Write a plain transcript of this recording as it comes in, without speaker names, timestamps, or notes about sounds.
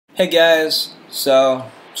Hey guys, so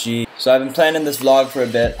I've been planning this vlog for a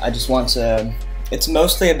bit. I just want to, it's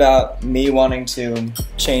mostly about me wanting to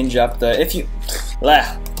change up the,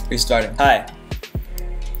 restarting. Hi.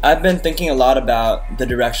 I've been thinking a lot about the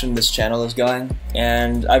direction this channel is going,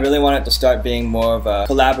 and I really want it to start being more of a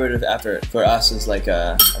collaborative effort for us as like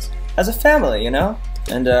as a family, you know?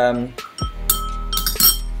 And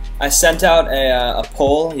I sent out a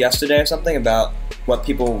poll yesterday or something about what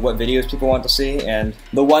videos people want to see, and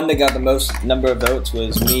the one that got the most number of votes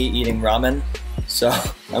was me eating ramen. So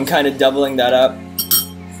I'm kind of doubling that up.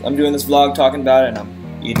 I'm doing this vlog talking about it, and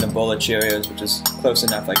I'm eating a bowl of Cheerios, which is close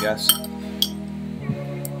enough, I guess.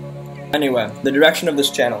 Anyway, the direction of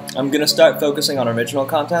this channel. I'm gonna start focusing on original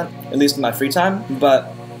content, at least in my free time,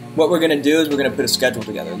 but what we're gonna do is we're gonna put a schedule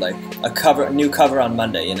together, like a new cover on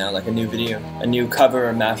Monday, you know, like a new video, a new cover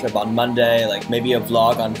or mashup on Monday, like maybe a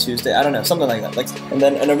vlog on Tuesday, I don't know, something like that. Like, and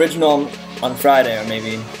then an original on Friday, or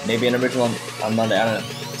maybe an original on Monday, I don't know,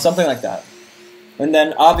 something like that. And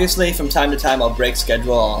then obviously from time to time I'll break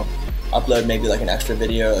schedule, I'll upload maybe like an extra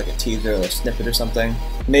video, like a teaser or a snippet or something.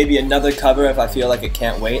 Maybe another cover if I feel like it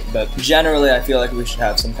can't wait, but generally I feel like we should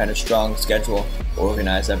have some kind of strong schedule,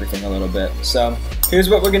 organize everything a little bit. So here's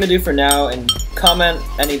what we're gonna do for now, and comment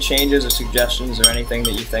any changes or suggestions or anything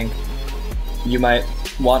that you think you might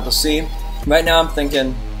want to see. Right now I'm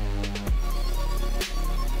thinking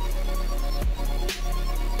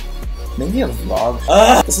maybe a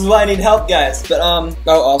vlog. This is why I need help, guys. But oh,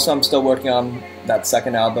 also I'm still working on that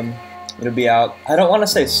second album. It'll be out, I don't want to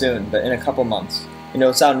say soon, but in a couple months. You know,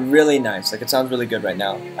 it sounds really nice, like it sounds really good right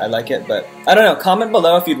now. I like it, but I don't know, comment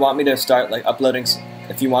below if you'd want me to start like uploading,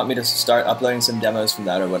 if you want me to start uploading some demos from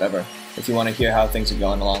that or whatever. If you want to hear how things are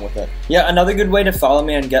going along with it. Yeah, another good way to follow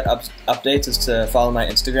me and get updates is to follow my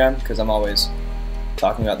Instagram, because I'm always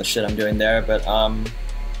talking about the shit I'm doing there. But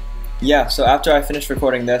yeah, so after I finish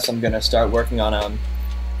recording this, I'm gonna start working on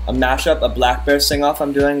a mashup, a Black Bear sing-off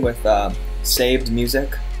I'm doing with saved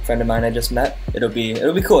music. Friend of mine I just met. It'll be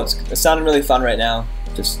cool. It's sounding really fun right now.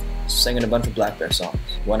 Just singing a bunch of Black Bear songs,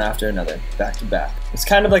 one after another, back to back. It's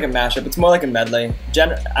kind of like a mashup. It's more like a medley.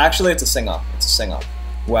 Actually, it's a sing-off. It's a sing-off.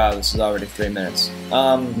 Wow, this is already 3 minutes.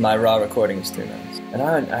 My raw recording is 3 minutes, and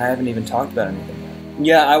I haven't even talked about anything yet.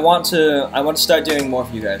 Yeah, I want to start doing more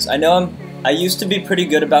for you guys. I know I used to be pretty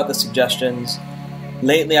good about the suggestions.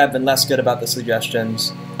 Lately, I've been less good about the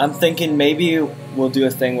suggestions. I'm thinking maybe we'll do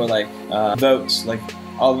a thing where like votes, like.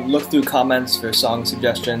 I'll look through comments for song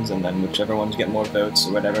suggestions, and then whichever ones get more votes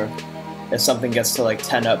or whatever. If something gets to like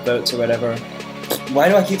 10 upvotes or whatever. Why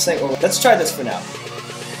do I keep saying, well, let's try this for now.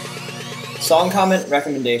 Song comment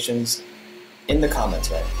recommendations in the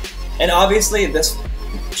comments, right? And obviously this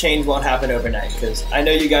change won't happen overnight, because I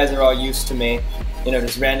know you guys are all used to me, you know,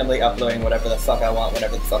 just randomly uploading whatever the fuck I want,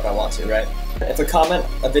 whenever the fuck I want to, right? If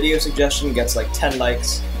a video suggestion gets like 10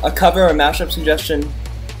 likes, a cover or mashup suggestion,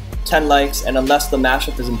 10 likes, and unless the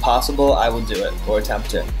mashup is impossible, I will do it, or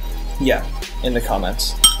attempt it. Yeah, in the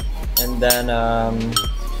comments. And then,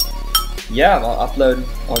 yeah, I'll upload,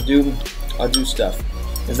 I'll do stuff.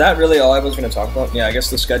 Is that really all I was going to talk about? Yeah, I guess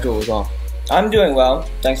the schedule was all. I'm doing well,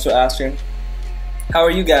 thanks for asking. How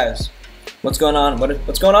are you guys? What's going on?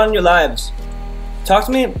 What's going on in your lives? Talk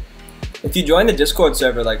to me. If you join the Discord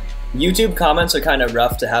server, like, YouTube comments are kind of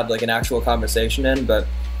rough to have like an actual conversation in, but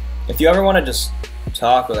if you ever want to just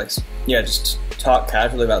talk, or like, yeah, just talk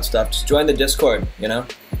casually about stuff, just join the Discord, you know?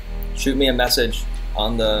 Shoot me a message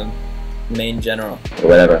on the main general, or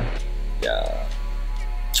whatever. Yeah.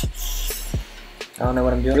 I don't know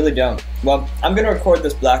what I'm doing, I really don't. Well, I'm gonna record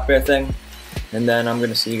this Black Bear thing, and then I'm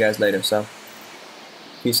gonna see you guys later, so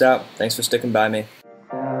peace out, thanks for sticking by me.